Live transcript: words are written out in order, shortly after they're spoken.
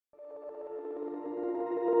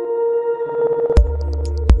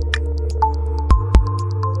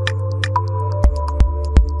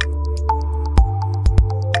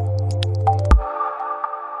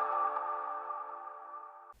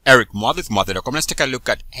Mother.com. Let's take a look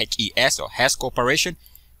at HES or Hess Corporation.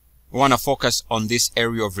 We want to focus on this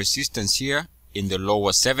area of resistance here in the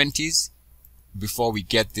lower 70s before we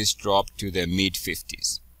get this drop to the mid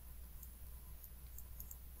 50s.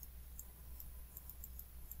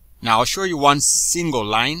 Now I'll show you one single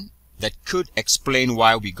line that could explain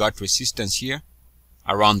why we got resistance here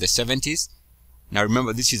around the 70s. Now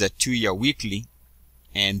remember, this is a 2-year weekly,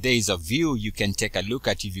 and there is a view you can take a look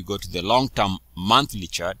at if you go to the long-term monthly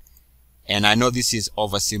chart. And I know this is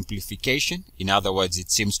oversimplification. In other words,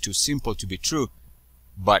 it seems too simple to be true,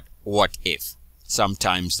 but what if?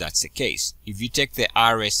 Sometimes that's the case. If you take the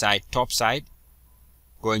RSI top side,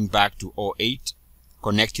 going back to 08,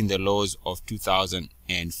 connecting the lows of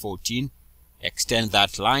 2014, extend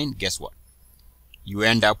that line, guess what? You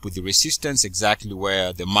end up with the resistance exactly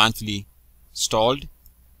where the monthly stalled.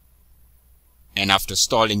 And after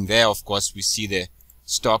stalling there, of course, we see the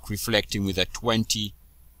stock reflecting with a 20%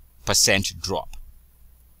 drop.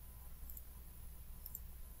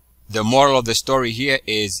 The moral of the story here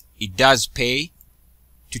is it does pay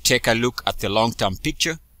to take a look at the long-term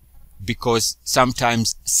picture, because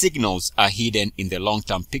sometimes signals are hidden in the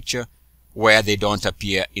long-term picture where they don't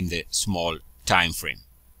appear in the small time frame.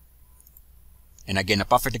 And again, a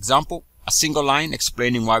perfect example, a single line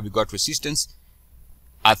explaining why we got resistance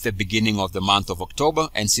at the beginning of the month of October,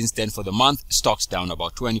 and since then for the month, stocks down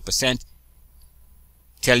about 20%,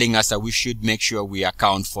 telling us that we should make sure we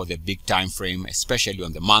account for the big time frame, especially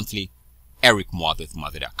on the monthly. Eric Moore with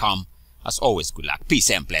Mother.com. As always, good luck,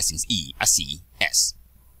 peace and blessings. ESCS.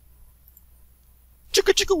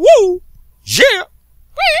 Chicka chicka woo! Yeah!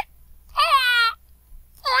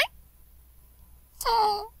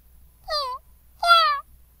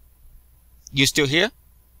 You still here?